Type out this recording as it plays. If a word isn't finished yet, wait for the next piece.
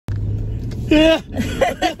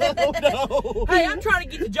Oh, no. Hey, I'm trying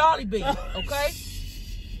to get the Jollibee, okay?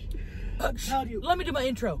 How do you... Let me do my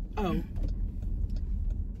intro. Oh.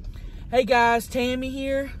 Hey guys, Tammy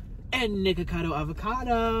here. And Nikocado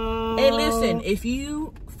Avocado. And listen, if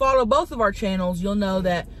you follow both of our channels, you'll know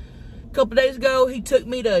that a couple days ago, he took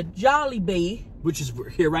me to Jollibee. Which is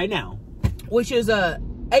here right now. Which is a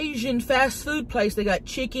Asian fast food place. They got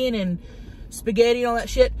chicken and spaghetti and all that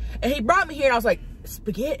shit. And he brought me here and I was like,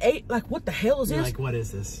 spaghetti? Like, what the hell is this? Like, what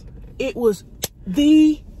is this? It was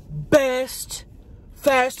the best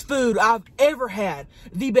fast food I've ever had.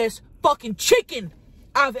 The best fucking chicken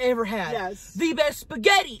I've ever had. Yes. The best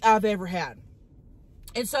spaghetti I've ever had.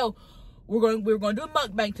 And so we were going to do a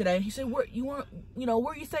mukbang today. And he said, where are you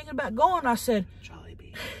thinking about going? I said,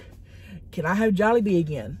 Jollibee. Can I have Jollibee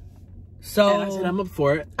again? So and I said, I'm up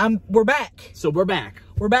for it. We're back. So we're back.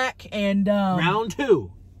 We're back and round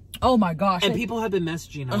 2. Oh my gosh. And people have been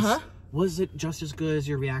messaging us. Was it just as good as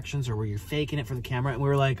your reactions, or were you faking it for the camera? And we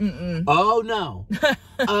were like, oh no.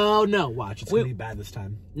 Oh no. Watch, it's gonna be bad this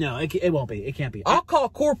time. No, it won't be. It can't be. I'll call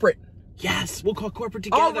corporate. Yes, we'll call corporate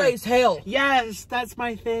together. I'll raise hell. Yes, that's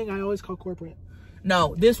my thing. I always call corporate.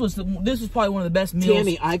 No, this was probably one of the best meals.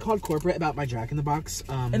 Tammy, I called corporate about my Jack in the Box.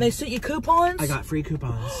 And they sent you coupons? I got free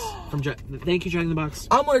coupons from Thank you, Jack in the Box.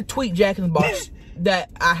 I'm gonna tweet Jack in the Box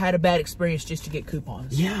that I had a bad experience just to get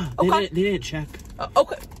coupons. Yeah, okay. They didn't check.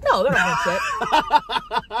 Okay, no, they're not gonna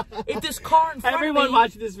check. If this car in front Everyone of me,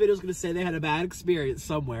 watching this video is gonna say they had a bad experience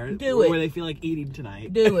somewhere. Where they feel like eating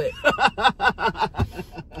tonight. Do it.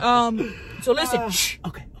 So listen. Shh.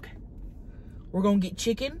 Okay. We're gonna get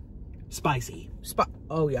chicken. Spicy.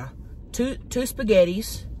 Oh yeah, two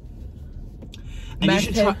spaghettis.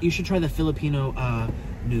 And you should try the Filipino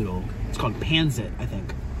noodle. It's called Pansit, I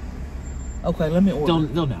think. Okay, let me order.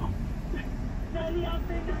 They'll know.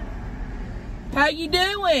 How you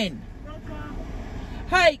doing?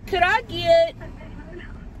 Hey, could I get?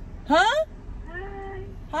 Huh?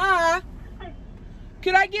 Hi.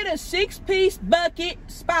 Could I get a 6-piece bucket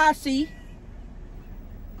spicy?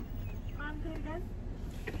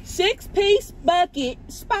 6-piece bucket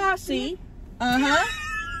spicy.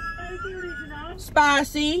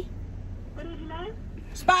 Spicy.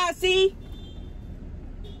 Spicy.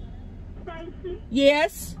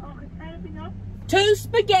 Yes. 2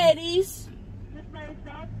 spaghettis.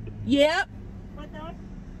 Yep.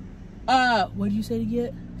 What did you say to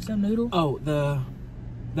get? Some noodle? Oh, the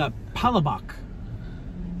palabok.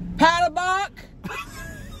 Palabok?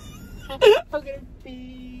 I'm gonna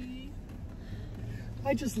pee.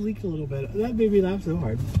 I just leaked a little bit. That made me laugh so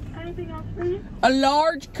hard. Anything else for you? A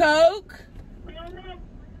large Coke? We only have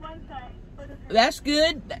one side. That's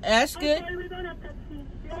good. That's good. Sorry, we don't have Pepsi.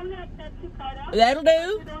 We only have Pepsi product. That'll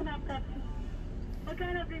do. We don't have Pepsi. What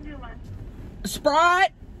kind of drink do you want?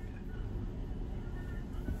 Sprite?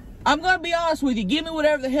 I'm going to be honest with you. Give me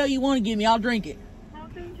whatever the hell you want to give me. I'll drink it.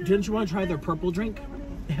 Didn't you want to try their purple drink?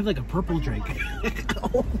 They have like a purple drink.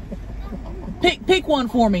 Pick one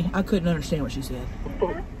for me. I couldn't understand what she said.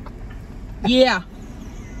 Yeah.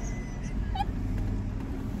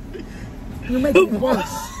 You're making it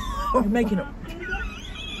worse. You're making it.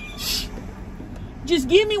 Shh. Just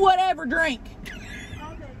give me whatever drink.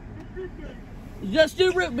 Just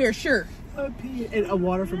do root beer, sure. And a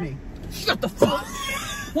water for me. Shut the fuck.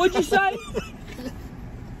 What'd you say?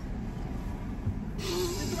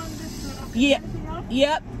 Yeah.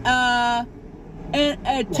 Yep.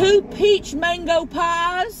 And 2 peach mango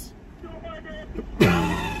pies.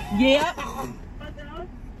 Yep.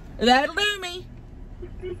 That'll do me.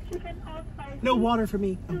 No water for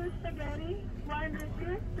me.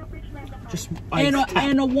 Just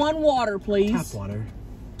and a 1 water, please. Tap water.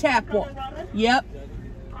 Tap water. Yep.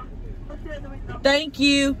 Thank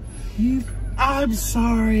you. I'm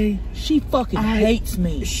sorry. She fucking hates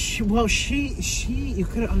me. You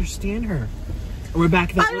couldn't understand her. We're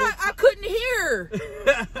back. I couldn't hear.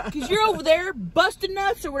 Because you're over there busting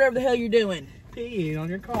nuts or whatever the hell you're doing. Peeing on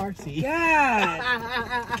your car seat.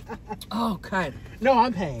 God. Okay. No,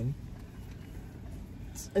 I'm paying.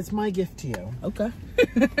 It's my gift to you. Okay.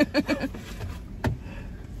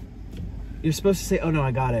 You're supposed to say, "Oh no,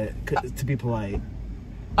 I got it," to be polite.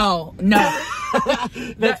 Oh no.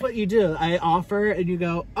 That's what you do. I offer, and you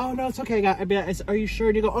go, "Oh no, it's okay. I got it." Are you sure?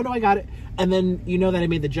 And you go, "Oh no, I got it." And then you know that I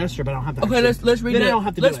made the gesture, but I don't have to. Okay, let's redo it. Then I don't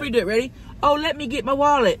have to. Let's redo it. Ready? Oh, let me get my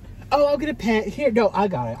wallet. Oh, I'll get a pen. Here, no, I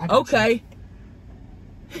got it. Okay.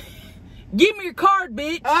 Give me your card,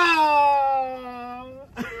 bitch. Oh.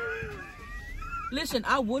 Listen,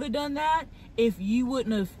 I would have done that if you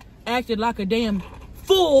wouldn't have acted like a damn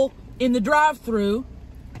fool in the drive-thru.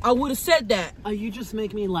 I would have said that. You just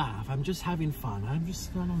make me laugh. I'm just having fun. I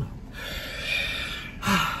don't know.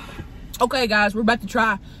 Okay, guys, we're about to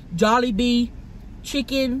try Jollibee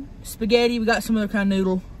chicken spaghetti. We got some other kind of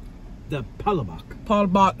noodle. The palabok.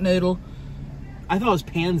 Palabok noodle. I thought it was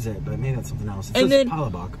Pansit, but maybe that's something else. It And says then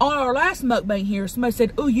palabok. on our last mukbang here, somebody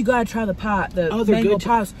said, "Oh, you gotta try the pie, the mango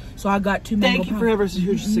pies." So I got 2 mango pies. Thank you for whoever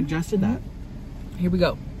who suggested that. Here we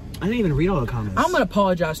go. I didn't even read all the comments. I'm gonna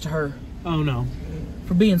apologize to her Oh no.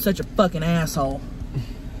 for being such a fucking asshole.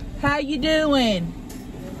 How you doing?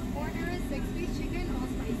 Order is 6-piece chicken, all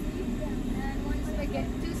spicy,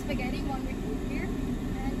 and 2 spaghetti, 1 with root beer,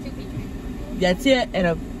 and 2 beef. That's it. And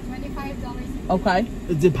a $25. okay.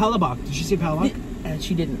 Did palabok? Did she say palabok? And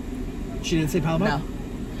she didn't. She didn't say palabok? No.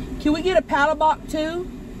 Can we get a palabok too?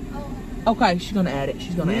 Oh, Okay, she's gonna add it.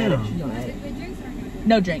 She's gonna add it. She's gonna add it. with drinks or no?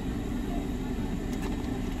 No drink.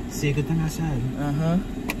 See, a good thing I said. Uh-huh.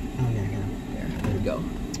 Oh, yeah. There we go.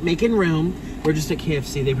 Making room. We're just at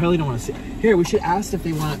KFC. They probably don't want to see. Here, we should ask if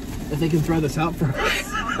they can throw this out for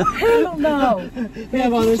us. Hell no. We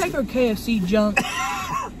have all Can you this. take our KFC junk?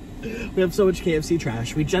 We have so much KFC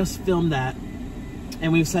trash. We just filmed that,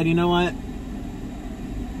 and we've said, you know what?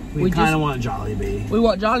 We kind of want Jollibee. We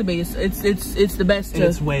want Jollibee. It's the best.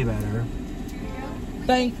 It's way better.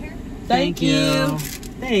 Thank you.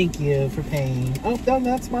 Thank you for paying. Oh, no,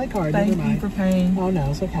 that's my card. Thank Never you mind. for paying. Oh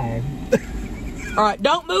no, it's okay. All right,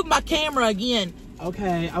 don't move my camera again.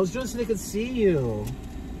 Okay, I was doing so they could see you.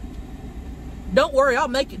 Don't worry, I'll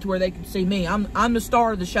make it to where they can see me. I'm the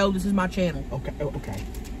star of the show. This is my channel. Okay. Oh, okay.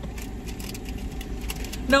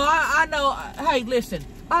 No, I know. Hey, listen,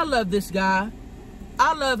 I love this guy.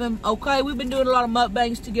 I love him. Okay, we've been doing a lot of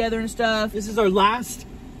mukbangs together and stuff. This is our last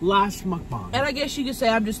mukbang. And I guess you could say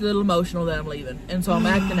I'm just a little emotional that I'm leaving, and so I'm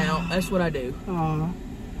acting out. That's what I do. Aww.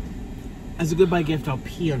 As a goodbye gift, I'll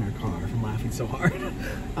pee on her car from laughing so hard.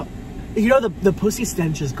 You know, the pussy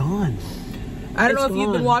stench is gone. I don't know It's if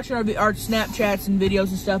you've been gone. watching our Snapchats and videos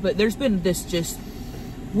and stuff, but there's been this just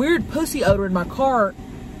weird pussy odor in my car,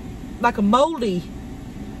 like a moldy,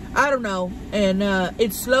 I don't know, and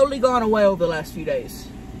it's slowly gone away over the last few days.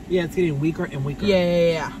 Yeah, it's getting weaker and weaker.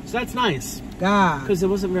 Yeah. So that's nice. God. Because it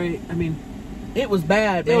wasn't very, I mean, It was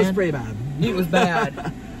bad, man. it was pretty bad. It was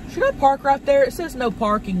bad. Should I park right there? It says no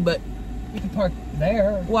parking, but You can park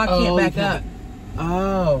there. well, I can't back you up. can't.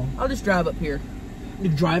 Oh. I'll just drive up here. You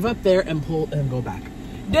drive up there and pull and go back.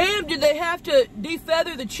 Damn, did they have to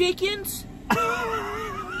defeather the chickens?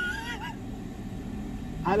 I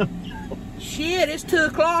don't know. Shit, it's 2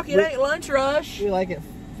 o'clock. It ain't lunch rush. We like it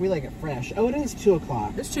fresh. Oh, it is 2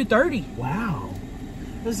 o'clock. It's 2:30. Wow.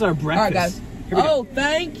 This is our All right, breakfast. guys. Here we go. Oh,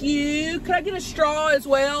 thank you. Can I get a straw as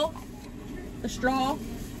well? A straw?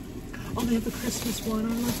 Oh, they have the Christmas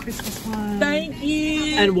one. I love Christmas one. Thank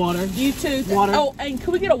you. And water. You too. Water. Oh, and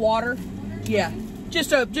can we get a water? Yeah.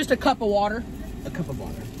 Just a cup of water. A cup of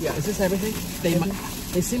water. Yeah. Is this everything?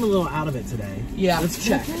 They seem a little out of it today. Yeah. Let's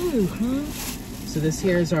check. So this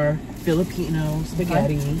here is our Filipino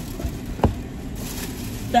spaghetti.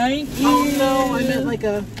 Thank you. Oh no, I meant like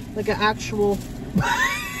a actual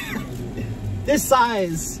this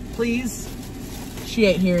size, please. She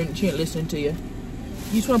ain't hearing. She ain't listening to you.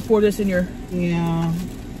 You just want to pour this in your. Yeah.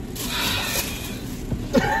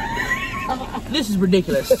 This is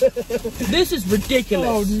ridiculous. This is ridiculous.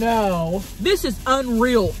 Oh no. This is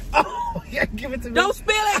unreal. Oh yeah, give it to me. Don't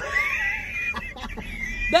spill it.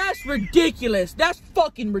 That's ridiculous. That's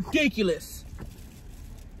fucking ridiculous.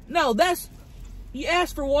 No, that's. You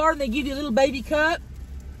ask for water and they give you a little baby cup.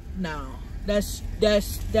 No, that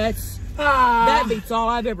beats all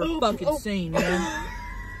I've ever fucking seen, man.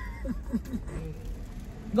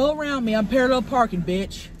 Go around me. I'm parallel parking,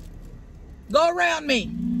 bitch. Go around me.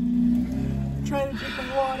 Trying to drink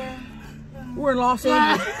the water. We're in Los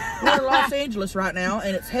Angeles. We're in Los Angeles right now,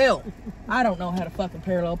 and it's hell. I don't know how to fucking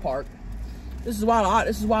parallel park. This is why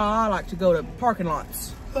I like to go to parking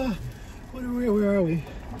lots. Where are we?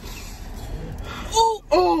 Oh,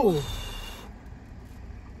 Oh!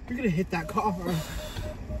 You're gonna hit that car.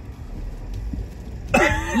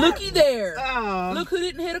 looky there. Ah. Look who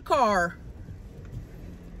didn't hit a car.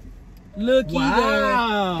 Looky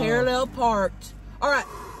Wow. there. Parallel parked. All right.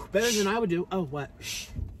 Better than I would do. Oh, what?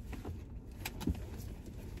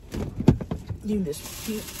 Give me this.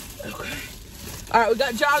 Okay. All right, we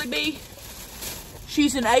got Jollibee.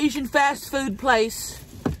 She's an Asian fast food place.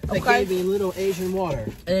 They Okay. gave me a little Asian water.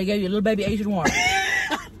 And they gave you a little baby Asian water.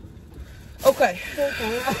 Okay.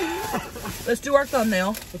 Let's do our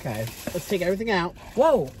thumbnail. Okay, let's take everything out.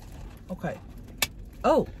 Whoa. Okay.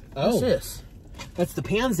 Oh. What's Oh. this? That's the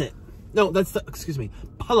Pansit. No, that's the, excuse me,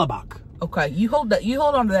 palabok. Okay, you hold that. You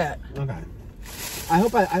hold on to that. Okay. I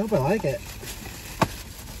hope I like it.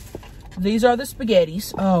 These are the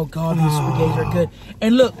spaghettis. Oh God, these spaghettis are good.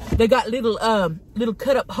 And look, they got little little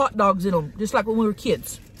cut up hot dogs in them, just like when we were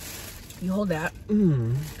kids. You hold that.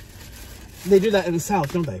 They do that in the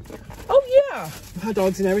South, don't they? Oh yeah. Hot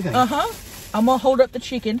dogs and everything. Uh-huh. I'm gonna hold up the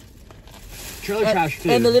chicken. Trailer trash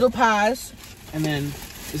food. And the little pies. And then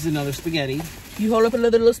this is another spaghetti. You hold up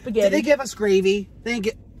another little spaghetti. Did they give us gravy? They didn't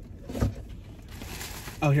get...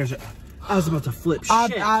 Oh, here's a... I was about to flip shit.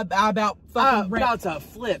 I about fucking ran. About to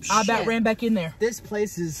flip shit. I about ran back in there. This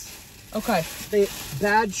place is... Okay.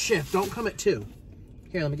 Bad shift. Don't come at 2.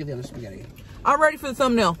 Here, let me get the other spaghetti. I'm ready for the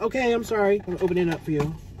thumbnail. Okay, I'm sorry. I'm opening it up for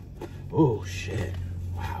you. Oh, shit.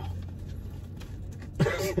 Wow.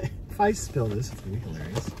 If I spill this, it's going to be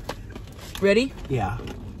hilarious. Ready? Yeah.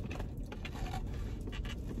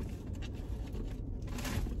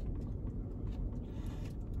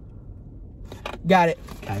 Got it.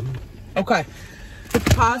 Okay. Okay. Put the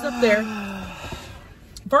pies up there.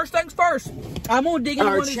 First things first. I'm gonna dig in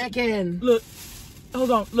Our one of these. chicken. Look. Hold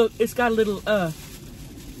on. Look, it's got a little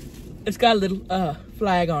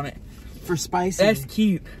flag on it. For spicy. That's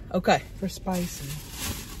cute. Okay. For spicy.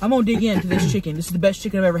 I'm gonna dig into this chicken. This is the best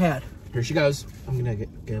chicken I've ever had. Here she goes. I'm gonna get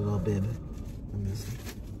a little bib.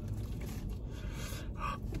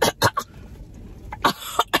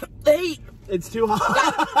 Hey. It's too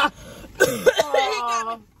hot.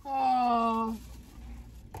 Oh.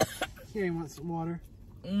 Here, you want some water?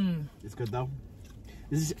 It's good though.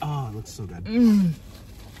 This is, oh, it looks so good.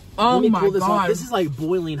 Oh Let me my pull this God. off. This is like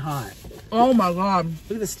boiling hot. Oh my God.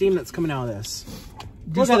 Look at the steam that's coming out of this.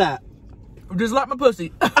 Just Look at that. Just like my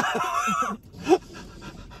pussy.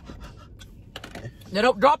 Now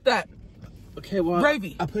don't drop that. Okay, well,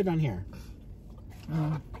 Gravy. I'll put it on here.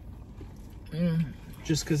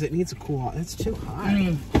 Just because it needs a cool off. It's too hot.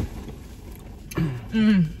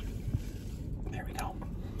 There we go.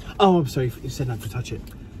 Oh, I'm sorry. You said not to touch it.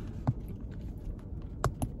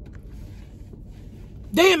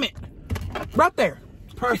 Damn it. Right there.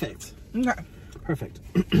 Perfect. Okay. Perfect.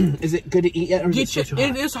 Is it good to eat yet, or is it still too hot?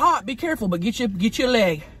 It is hot. Be careful, but get your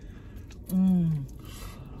leg.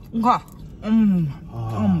 Okay.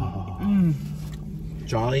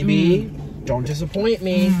 Jollibee, don't disappoint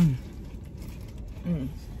me.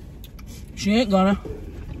 She ain't gonna.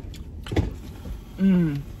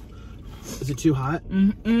 Is it too hot?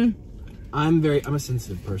 I'm a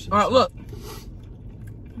sensitive person. All right, so. look.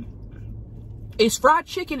 It's fried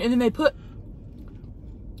chicken, and then they put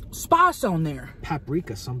spice on there.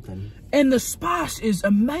 Paprika something. And the spice is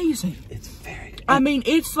amazing. It's very good. I mean,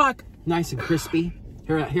 it's like... Nice and crispy.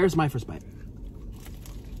 Here's my first bite.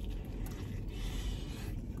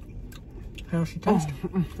 How's she taste?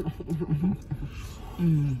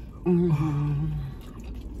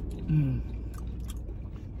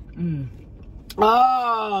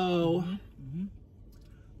 Oh.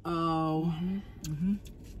 Oh.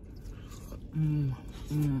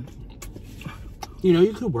 You know,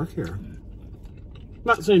 you could work here.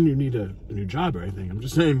 Not saying you need a new job or anything. I'm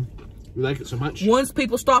just saying you like it so much. Once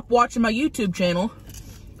people stop watching my YouTube channel,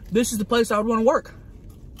 this is the place I would want to work.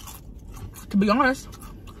 To be honest.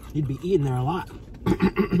 You'd be eating there a lot.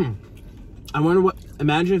 I wonder what...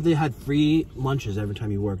 Imagine if they had free lunches every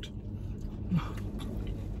time you worked.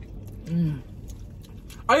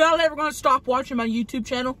 Are y'all ever going to stop watching my YouTube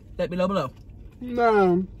channel? Let me know below.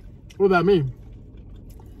 No. What about me?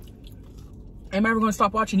 Am I ever going to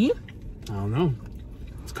stop watching you? I don't know.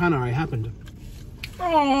 It's kind of already happened.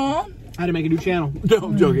 Aww. I had to make a new channel. No,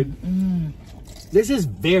 I'm joking. This is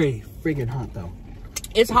very friggin' hot, though.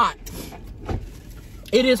 It's hot.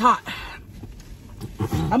 It is hot.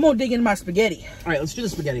 I'm going to dig into my spaghetti. All right, let's do the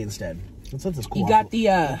spaghetti instead. Let's let this cool You off. got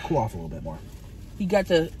the, cool off a little bit more. You got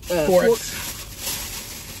the Fork.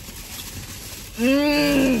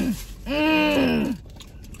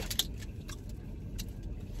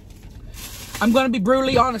 I'm going to be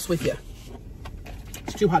brutally honest with you.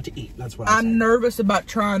 It's too hot to eat. That's what I'm nervous about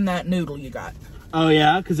trying that noodle you got. Oh,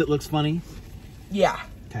 yeah? Because it looks funny? Yeah.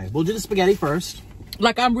 Okay, we'll do the spaghetti first.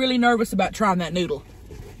 Like, I'm really nervous about trying that noodle.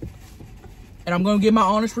 And I'm going to give my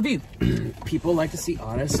honest review. People like to see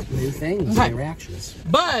honest, new things, Okay. new reactions.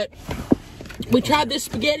 But, we tried this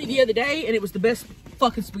spaghetti the other day, and it was the best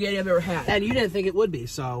fucking spaghetti I've ever had. And you didn't think it would be,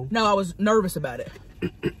 so... No, I was nervous about it.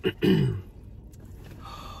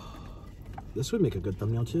 This would make a good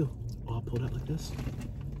thumbnail, too. Oh, I'll pull it out like this.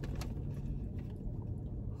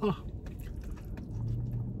 Oh.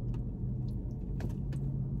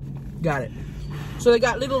 Got it. So they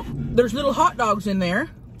got there's little hot dogs in there.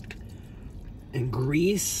 And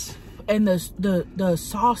grease. And the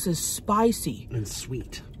sauce is spicy. And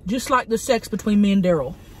sweet. Just like the sex between me and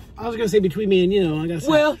Daryl. I was going to say between me and you, I got to say.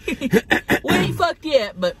 Well, we ain't fucked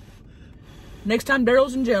yet, but Next time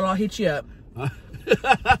Daryl's in jail, I'll hit you up. Here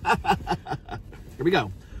we go.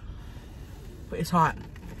 But it's hot.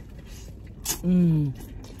 Mmm.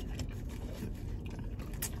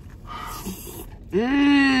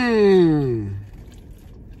 Mmm.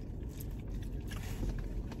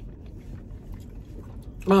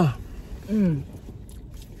 Oh. Mmm.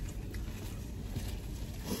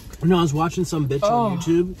 No, I was watching some bitch on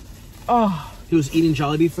YouTube. Oh. He was eating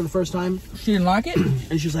Jollibee for the first time. She didn't like it?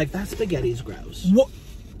 And she's like, that spaghetti's gross. What?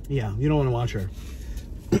 Yeah, you don't want to watch her.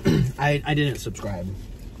 I didn't subscribe.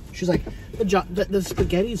 She's like, the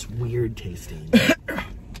spaghetti's weird tasting. I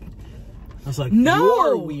was like, no,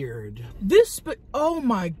 you're weird. Oh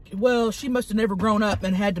my, well, she must have never grown up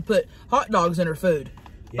and had to put hot dogs in her food.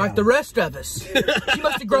 Yeah. Like the rest of us. She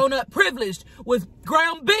must have grown up privileged with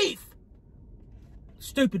ground beef.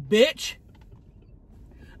 Stupid bitch.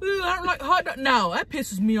 Ooh, I don't like hot dog. No, that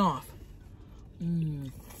pisses me off. Mm.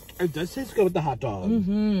 It does taste good with the hot dog.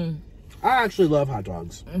 Mm-hmm. I actually love hot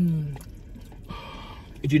dogs. Do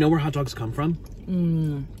you know where hot dogs come from?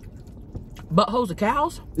 Buttholes of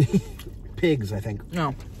cows? Pigs, I think.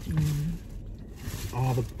 No.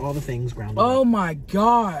 All the things ground. Oh my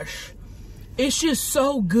gosh. It's just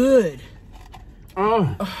so good.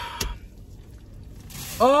 Oh.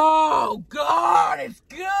 Oh God, it's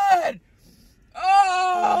good.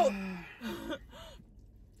 Oh.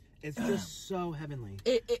 It's just so heavenly.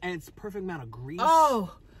 And it's the perfect amount of grease.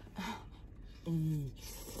 Oh.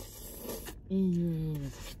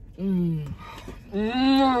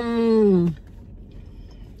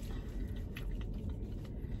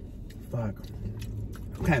 Fuck.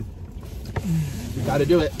 Okay. You gotta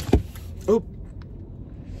do it. Oop.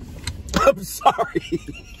 I'm sorry.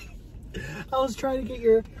 I was trying to get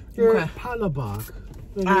your palabok.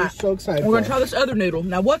 I'm so excited. We're gonna try this other noodle.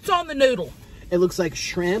 Now, what's on the noodle? It looks like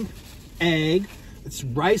shrimp, egg. It's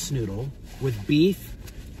rice noodle with beef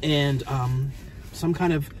and some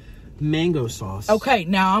kind of mango sauce. Okay,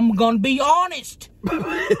 now I'm gonna be honest.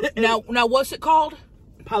 now, what's it called?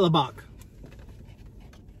 Palabok.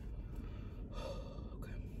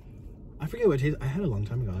 I forget what it tastes. I had it a long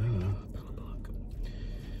time ago. I don't know.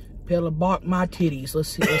 Palabok my titties. Let's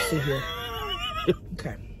see here.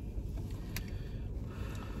 Okay.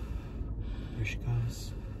 Here she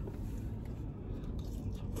goes.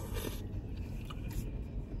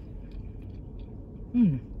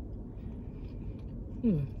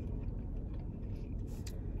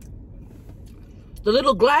 The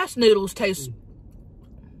little glass noodles taste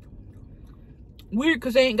weird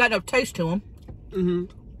because they ain't got no taste to them.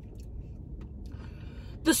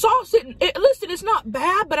 The sauce, listen, it's not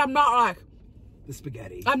bad, but I'm not like... The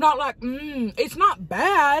spaghetti. I'm not like, it's not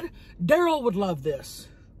bad. Daryl would love this.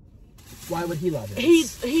 Why would he love it?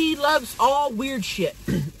 He loves all weird shit.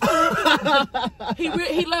 he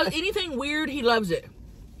loves anything weird, he loves it.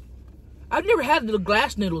 I've never had little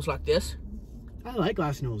glass noodles like this. I like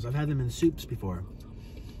glass noodles. I've had them in soups before.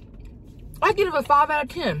 I give it a 5 out of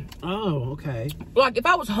 10. Oh, okay. Like, if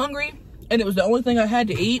I was hungry and it was the only thing I had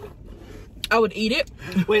to eat, I would eat it.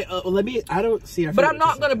 Wait, I don't see. But I'm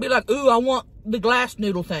not going to be like, ooh, I want the glass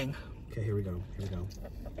noodle thing. Okay, here we go. Here we go.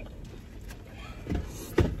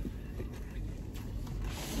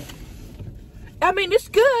 I mean, it's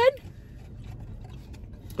good.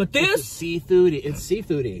 But this... It's seafoody. It's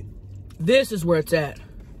seafoody. This is where it's at.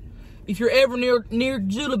 If you're ever near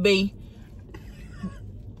Jollibee...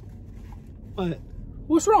 What?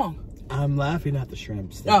 What's wrong? I'm laughing at the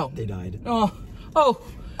shrimps. They died. Oh.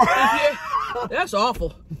 That's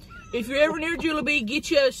awful. If you're ever near Jollibee, get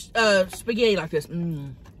you a spaghetti like this.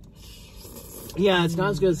 Yeah, it's not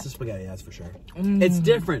as good as the spaghetti, that's for sure. It's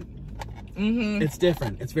different. It's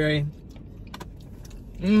different. It's very...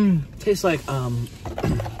 Tastes like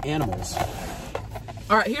animals.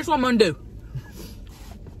 All right, here's what I'm gonna do.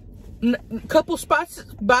 Couple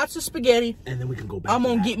bites of spaghetti, and then we can go back. I'm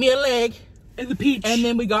gonna get me a leg and the peach, and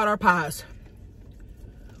then we got our pies.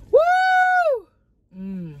 Woo!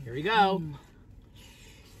 Here we go.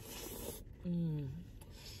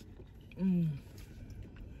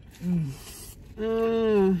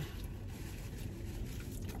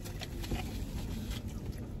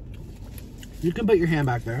 You can put your hand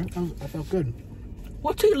back there. I felt good.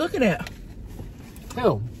 What's he looking at?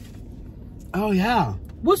 Who? Oh, yeah.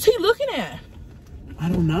 What's he looking at? I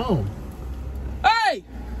don't know. Hey!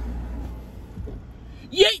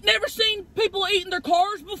 You ain't never seen people eating their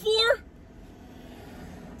cars before?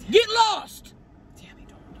 Get lost! Tammy,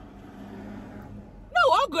 don't.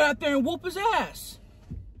 No, I'll go out there and whoop his ass.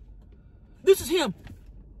 This is him.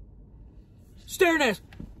 Staring at us.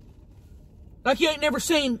 Like you ain't never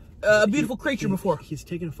seen a beautiful creature before. He's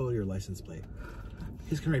taking a photo of your license plate.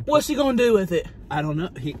 He's gonna. What's he gonna do with it? I don't know.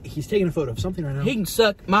 He's taking a photo of something right now. He can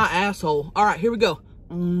suck my asshole. All right, here we go.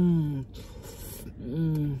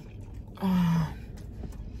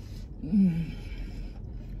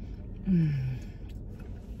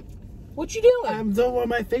 What you doing? I'm on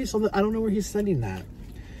my face. I don't know where he's sending that.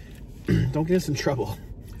 Don't get us in trouble.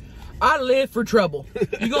 I live for trouble.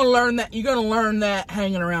 You're gonna learn that. You're gonna learn that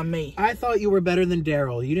hanging around me. I thought you were better than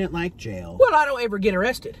Daryl. You didn't like jail. Well, I don't ever get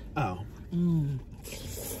arrested. Oh.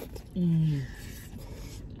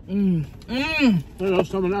 There's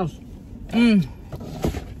someone else.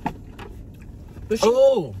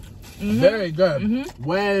 Oh, very good.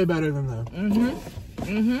 Way better than that.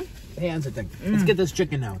 Hands it thing. Let's get this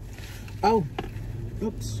chicken now. Oh,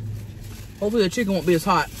 oops. Hopefully the chicken won't be as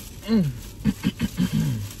hot.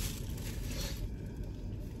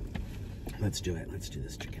 Let's do it. Let's do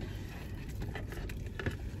this chicken.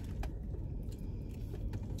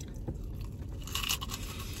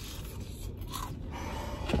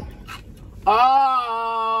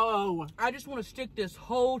 Oh! I just want to stick this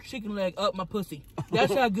whole chicken leg up my pussy.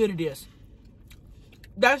 That's how good it is.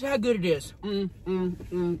 That's how good it is.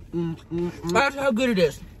 That's how good it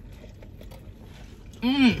is.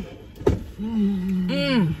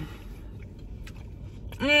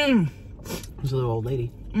 There's a little old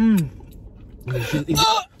lady. I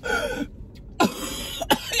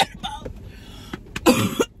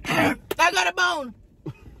got a bone.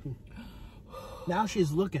 Now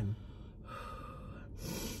she's looking.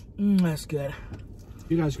 That's good.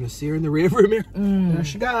 You guys are gonna see her in the rear mirror. There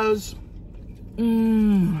she goes.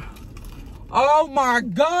 Oh my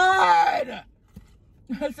God!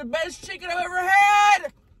 That's the best chicken I've ever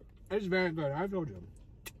had. It's very good. I told you.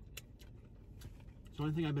 It's the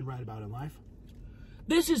only thing I've been right about in life.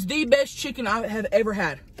 This is the best chicken I have ever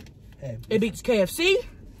had. Hey, it beats KFC.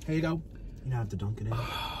 Here you go. You don't have to dunk it in.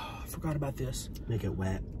 I forgot about this. Make it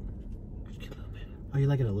wet. Just a little bit. Oh, you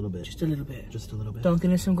like it a little bit? Just a little bit. Just a little bit. Dunk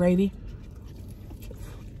it in some gravy.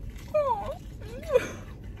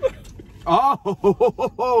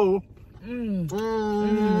 Oh!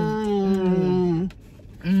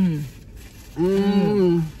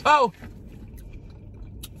 Oh!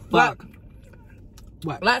 Fuck.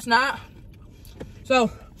 What? Last night, so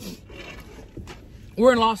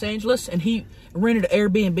we're in Los Angeles and he rented an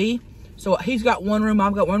Airbnb. So he's got one room,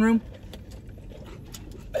 I've got one room.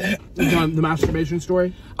 The masturbation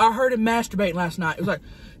story? I heard him masturbating last night. It was like,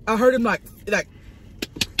 I heard him like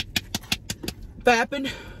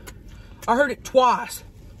fapping. I heard it twice.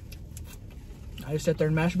 I just sat there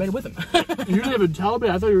and masturbated with him. You didn't even tell me.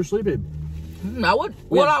 I thought you were sleeping. I would.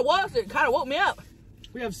 Well, I was. It kind of woke me up.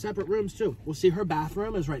 We have separate rooms too. Well, see, her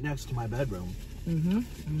bathroom is right next to my bedroom.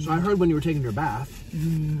 So I heard when you were taking your bath.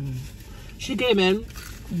 She came in.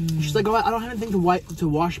 She's like, "Oh, I don't have anything to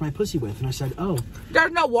wash my pussy with." And I said, "Oh,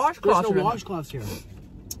 there's no washcloths. There's no washcloths here."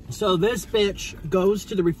 So this bitch goes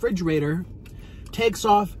to the refrigerator, takes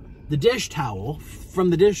off the dish towel from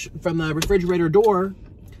the refrigerator door,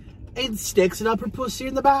 and sticks it up her pussy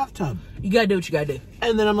in the bathtub. You gotta do what you gotta do.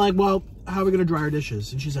 And then I'm like, "Well, how are we gonna dry our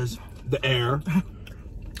dishes?" And she says, "The air."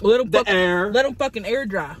 Let them fucking air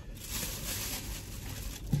dry.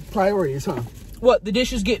 Priorities, huh? What, the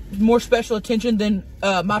dishes get more special attention than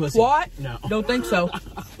my pussy. twat? No. Don't think so.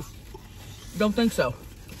 Don't think so.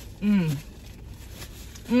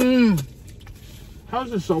 How is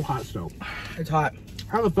this so hot still? It's hot.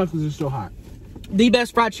 How the fuck is this so hot? The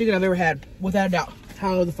best fried chicken I've ever had, without a doubt.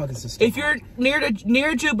 How the fuck is this still If you're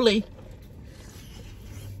near Jubilee.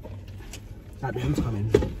 That man's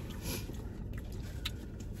coming.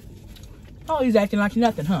 Oh, he's acting like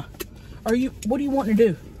nothing, huh? What do you want to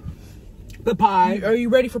do? The pie. Are you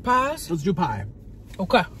ready for pies? Let's do pie.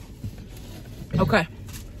 Okay. Okay.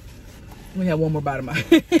 Let me have one more bite of my...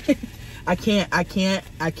 I can't.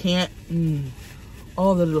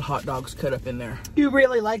 All the little hot dogs cut up in there. You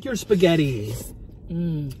really like your spaghetti.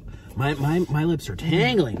 My lips are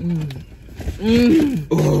tangling.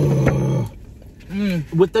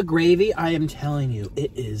 With the gravy, I am telling you, it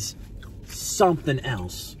is something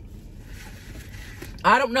else.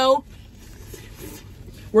 I don't know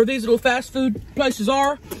where these little fast food places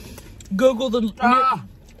are. Google the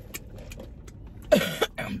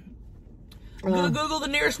Google the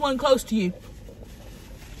nearest one close to you.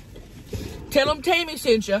 Tell them Tammy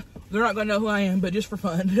sent you. They're not gonna know who I am, but just for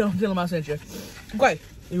fun, tell them I sent you. Okay,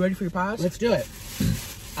 you ready for your pies? Let's do it.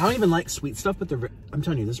 I don't even like sweet stuff, but I'm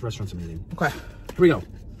telling you, this restaurant's amazing. Okay, here we go.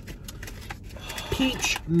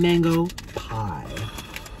 Peach mango pie.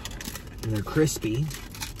 And they're crispy.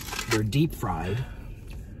 They're deep fried.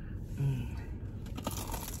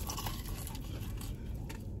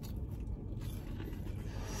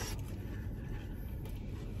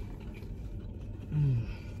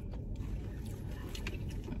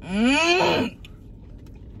 Damn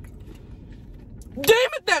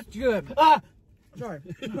it, that's good. Ah! Sorry.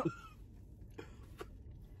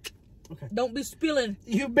 Okay. Don't be spilling.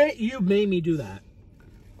 You made me do that.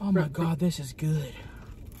 Oh my God, this is good.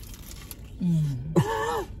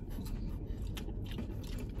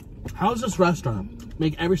 How's this restaurant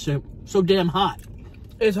make everything so damn hot?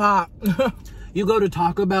 It's hot. You go to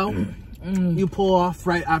Taco Bell, you pull off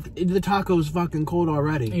right after the taco's fucking cold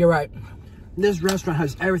already. You're right. This restaurant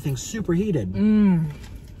has everything super heated.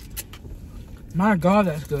 My God,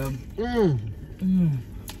 that's good.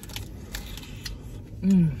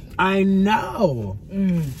 I know.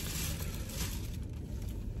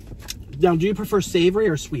 Now, do you prefer savory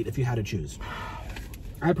or sweet if you had to choose?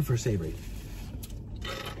 I prefer savory.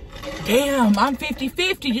 Damn, I'm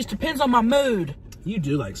 50-50. Just depends on my mood. You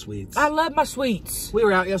do like sweets. I love my sweets. We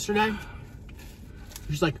were out yesterday.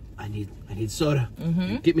 She's like, I need soda.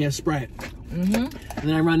 Get me a Sprite. And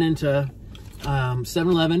then I run into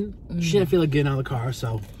 7-Eleven. She didn't feel like getting out of the car,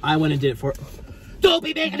 so I went and did it for her. Don't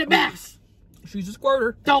be making a mess. She's a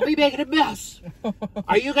squirter. Don't be making a mess.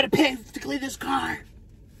 Are you gonna pay to clean this car?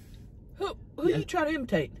 Who are you trying to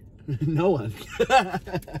imitate? No one.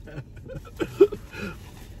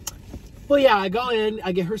 Well, yeah, I go in,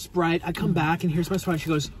 I get her Sprite, I come back, and here's my Sprite. She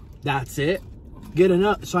goes, that's it. Get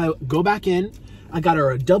enough. So I go back in, I got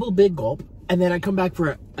her a double big gulp, and then I come back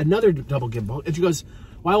for another double big gulp, and she goes,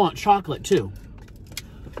 well, I want chocolate too.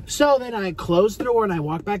 So then I close the door and I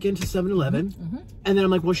walk back into 7-Eleven, and then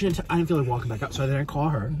I'm like, well, I didn't feel like walking back out, so then I call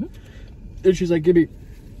her, and she's like, give me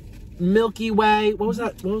Milky Way. What was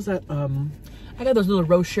that? I got those little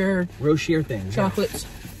Rocher things. chocolates.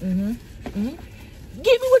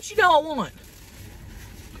 Give me what you know I want.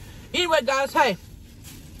 Anyway, guys, hey.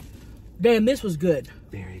 Damn, this was good.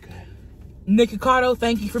 Very good. Nikocado,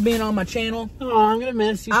 thank you for being on my channel. Oh, I'm gonna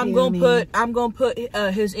miss you. I'm gonna put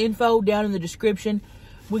his info down in the description.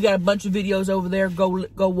 We got a bunch of videos over there. Go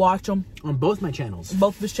watch them. On both my channels.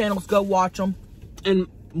 Both of his channels. Go watch them. And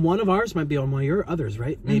one of ours might be on one of your others,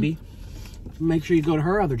 right? Maybe. Make sure you go to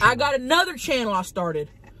her other channel. I got another channel I started.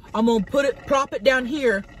 I'm gonna plop it down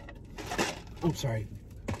here. Oh, sorry.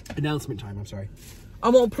 Announcement time. I'm sorry.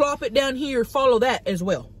 I'm gonna plop it down here. Follow that as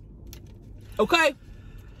well. Okay.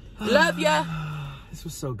 Love ya. This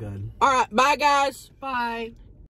was so good. All right. Bye, guys. Bye.